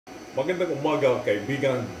Magandang umaga,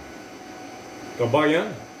 kaibigan, kabayan,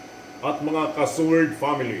 at mga ka-sword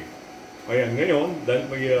family. Ayan, ngayon, dahil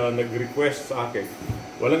may nag-request sa akin,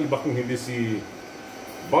 walang iba kung hindi si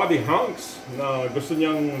Buddy Hanks na gusto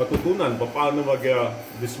niyang matutunan paano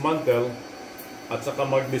mag-dismantle at saka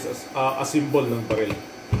mag-assemble ng baril.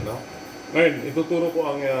 No? Ngayon, ituturo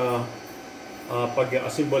ko ang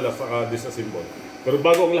pag-assemble at saka disassemble. Pero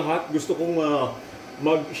bago ang lahat, gusto kong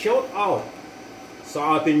mag-shout out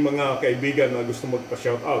sa ating mga kaibigan na gusto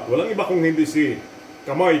magpa-shout out. Walang iba kung hindi si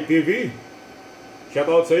Kamay TV. Shout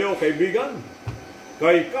out sa iyo, kaibigan.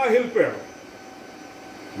 Kay Kahilper,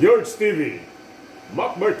 George TV,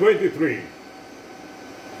 Macbar 23,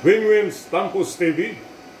 Wingwins Tampus TV,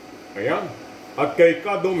 ayan, at kay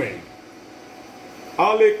Kadome,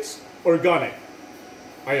 Alex Organic,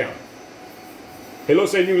 ayan. Hello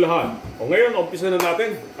sa inyong lahat. O ngayon, umpisa na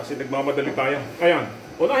natin kasi nagmamadali tayo. Ayan,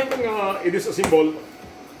 unahin kong i-disassemble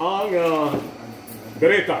ang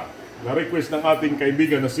Beretta na request ng ating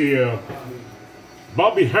kaibigan na si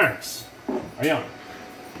Bobby Hanks. Ayan.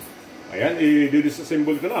 Ayan,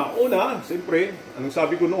 i-disassemble ko na. Una, siyempre, anong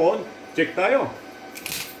sabi ko noon, check tayo.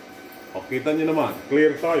 O, kita nyo naman,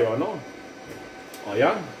 clear tayo, ano?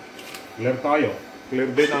 Ayan, clear tayo.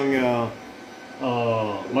 Clear din ang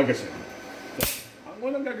magazine. So, ang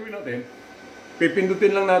unang gagawin natin,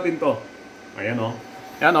 pipindutin lang natin to. Ayan, o.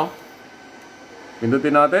 Ayan, o.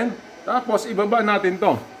 Pindutin natin. Tapos, ibaba natin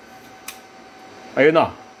to. Ayun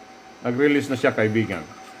na. Nag-release na siya, kaibigan.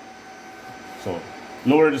 So,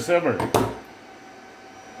 lower the sever.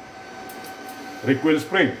 Recoil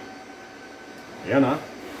spring. Ayan, ha.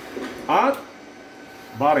 At,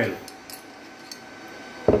 barrel.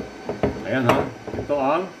 Ayan, ha. Ito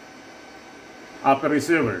ang upper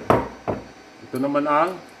receiver. Ito naman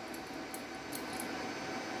ang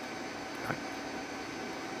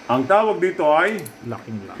tawag dito ay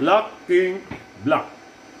locking block.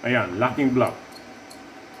 Ayan, locking block.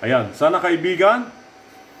 Ayan, sana kaibigan,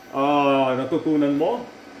 natutunan mo.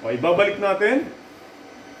 O, ibabalik natin.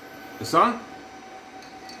 Isa.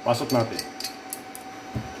 Pasok natin.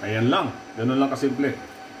 Ayan lang. Ganun lang kasimple.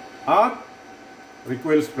 At,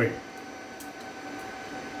 recoil spring.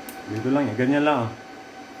 Dito lang, ganyan lang.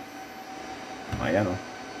 Ayan, o.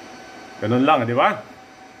 Ganun lang, di ba?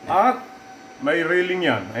 At, may railing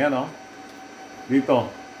yan. Ayan, o. Dito.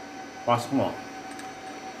 Pasok mo.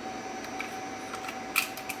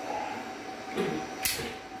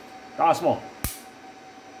 Taas mo.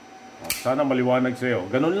 Sana maliwanag sa iyo.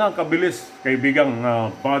 Ganun lang kabilis, kaibigang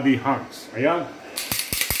Buddy Hanks. Ayan.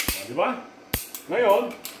 Di ba? Ngayon,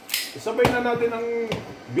 isabay na natin ang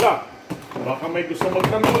Glock. Baka may gusto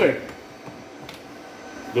magtanong ulit.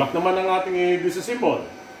 Glock naman ang ating i-disassemble.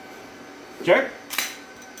 Check.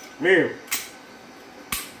 Clear.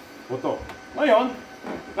 Puto. Ngayon,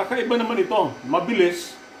 kakaiba naman ito.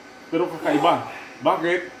 Mabilis, pero kakaiba.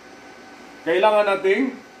 Bakit? Kailangan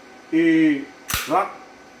nating i-rock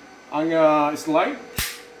ang slide,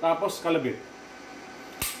 tapos kalabit.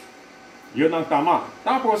 Yun ang tama.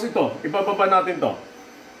 Tapos ito, ibababa natin to.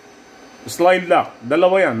 Slide lock.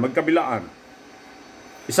 Dalawa yan, magkabilaan.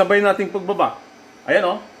 Isabay natin pagbaba. Ayan,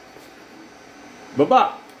 o.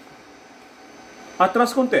 Baba.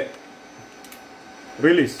 Atras konti.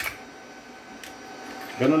 Release.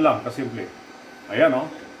 Ganun lang, kasimple. Ayan, o.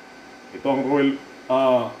 Ito ang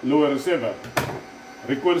lower receiver.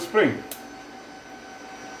 Recoil spring.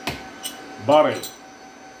 Barrel.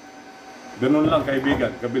 Ganun lang,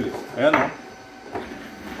 kaibigan, kabilis. Ayan, o.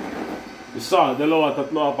 Isa, dalawa,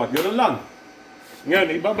 tatlo, apat. Ganun lang.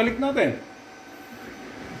 Ngayon, ibabalik natin.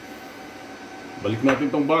 Balik natin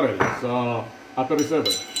tong barrel sa upper receiver.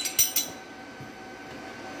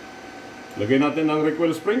 Lagay natin ang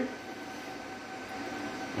recoil spring.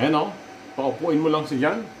 Ayan, o. Paupuin mo lang siya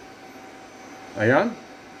dyan. Ayan.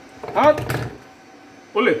 At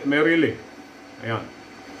ulit, may relay. Ayan.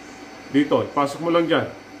 Dito, pasok mo lang dyan.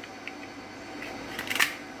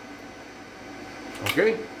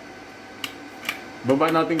 Okay. Baba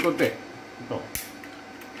natin konti. Ito.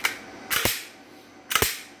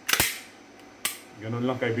 Ganun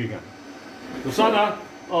lang, kaibigan. So sana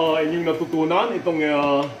inyong natutunan itong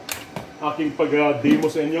aking pag-demo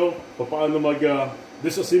sa inyo paano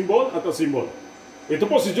mag-disassemble at assemble. Ito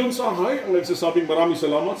po si John Sahay ang nagsasabing maraming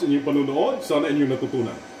salamat sa inyong panunood. Sana inyong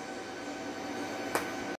natutunan.